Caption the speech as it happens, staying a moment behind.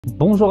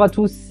Bonjour à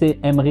tous, c'est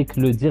Aymeric,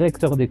 le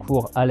directeur des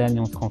cours à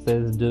l'Alliance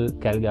Française de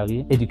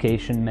Calgary,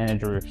 Education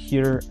Manager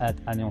here at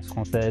Alliance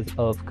Française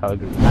of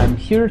Calgary. I'm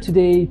here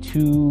today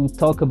to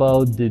talk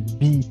about the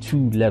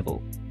B2 level.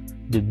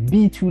 The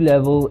B2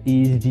 level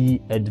is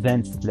the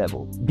advanced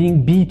level.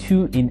 Being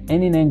B2 in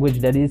any language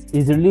that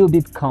is a little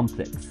bit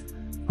complex.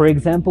 For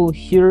example,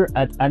 here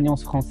at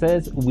Alliance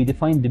Française, we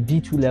define the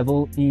B2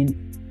 level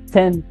in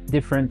 10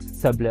 different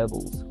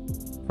sub-levels,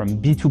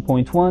 from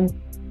B2.1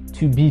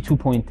 to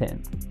B2.10.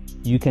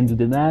 You can do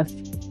the math.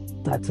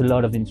 That's a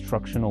lot of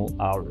instructional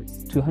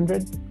hours.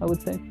 200, I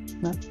would say.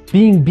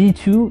 Being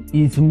B2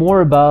 is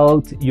more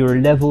about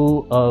your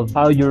level of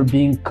how you're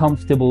being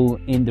comfortable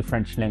in the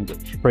French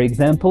language. For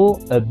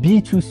example, a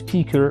B2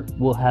 speaker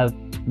will have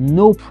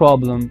no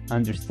problem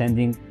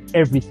understanding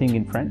everything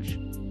in French,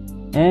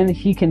 and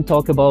he can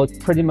talk about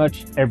pretty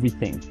much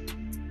everything.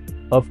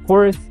 Of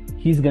course,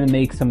 he's gonna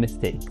make some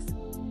mistakes,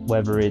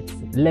 whether it's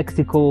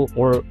lexical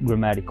or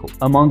grammatical.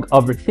 Among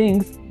other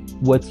things,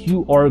 what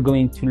you are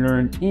going to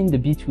learn in the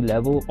B2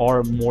 level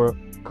are more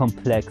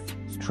complex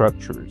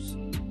structures.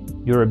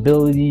 Your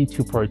ability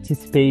to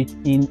participate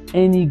in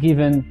any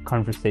given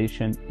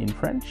conversation in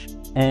French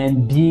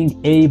and being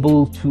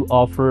able to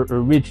offer a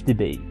rich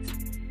debate.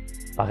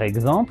 Par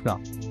exemple,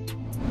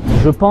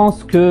 je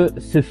pense que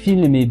ce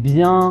film est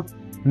bien,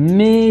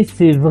 mais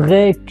c'est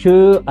vrai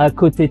que à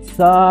côté de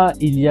ça,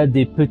 il y a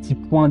des petits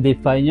points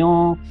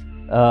défaillants.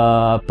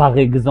 Par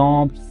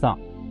exemple, ça.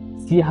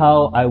 See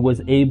how I was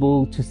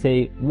able to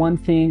say one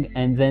thing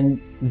and then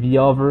the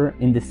other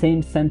in the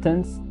same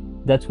sentence?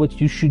 That's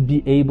what you should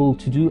be able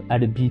to do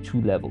at a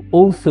B2 level.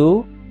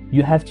 Also,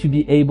 you have to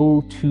be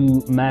able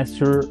to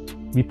master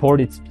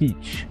reported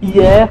speech.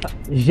 Hier,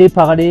 j'ai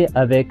parlé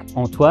avec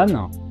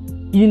Antoine.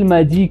 Il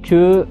m'a dit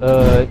que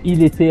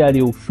il était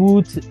allé au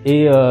foot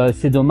et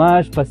c'est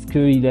dommage parce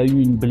qu'il a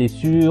eu une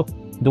blessure,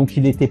 donc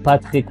il n'était pas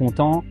très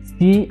content.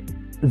 Si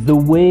the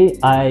way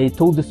I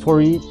told the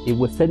story, it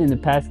was said in the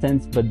past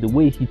tense, but the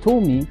way he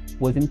told me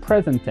was in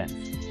present tense.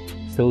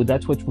 So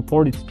that's what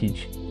reported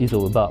speech is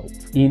all about.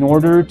 In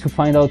order to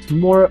find out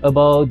more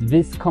about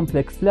this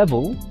complex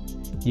level,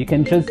 you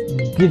can just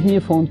give me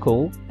a phone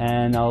call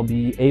and I'll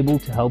be able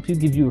to help you,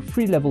 give you a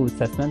free level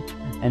assessment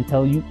and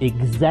tell you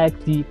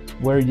exactly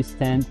where you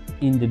stand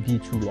in the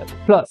B2 level.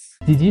 Plus,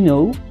 did you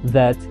know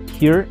that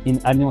here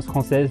in Alliance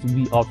Française,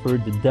 we offer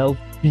the DELF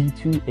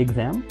B2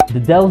 exam? The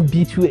DELF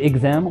B2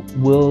 exam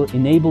will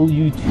enable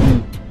you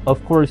to,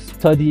 of course,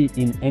 study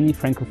in any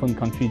Francophone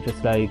country,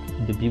 just like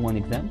the B1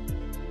 exam,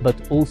 but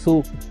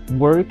also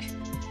work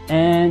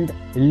and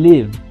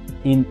live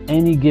in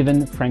any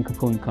given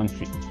Francophone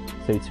country.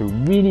 So it's a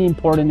really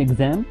important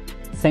exam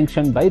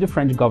sanctioned by the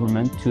French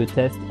government to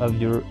attest of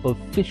your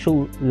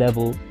official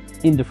level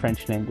in the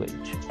French language.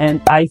 And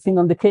icing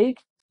on the cake,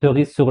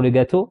 cerise sur le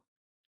gâteau,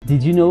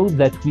 did you know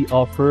that we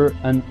offer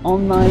an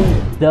online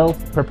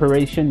DELF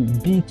preparation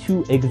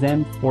B2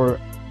 exam for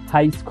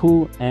high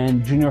school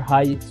and junior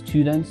high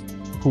students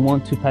who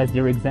want to pass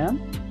their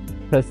exam?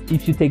 Plus,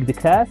 if you take the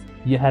class,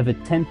 you have a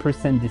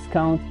 10%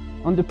 discount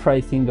on the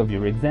pricing of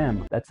your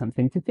exam. That's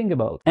something to think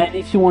about. And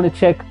if you want to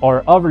check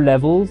our other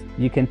levels,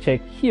 you can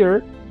check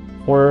here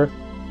for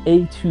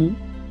A2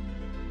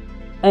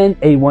 and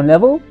A1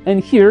 level,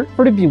 and here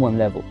for the B1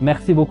 level.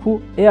 Merci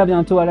beaucoup et à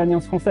bientôt à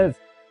l'Alliance Française.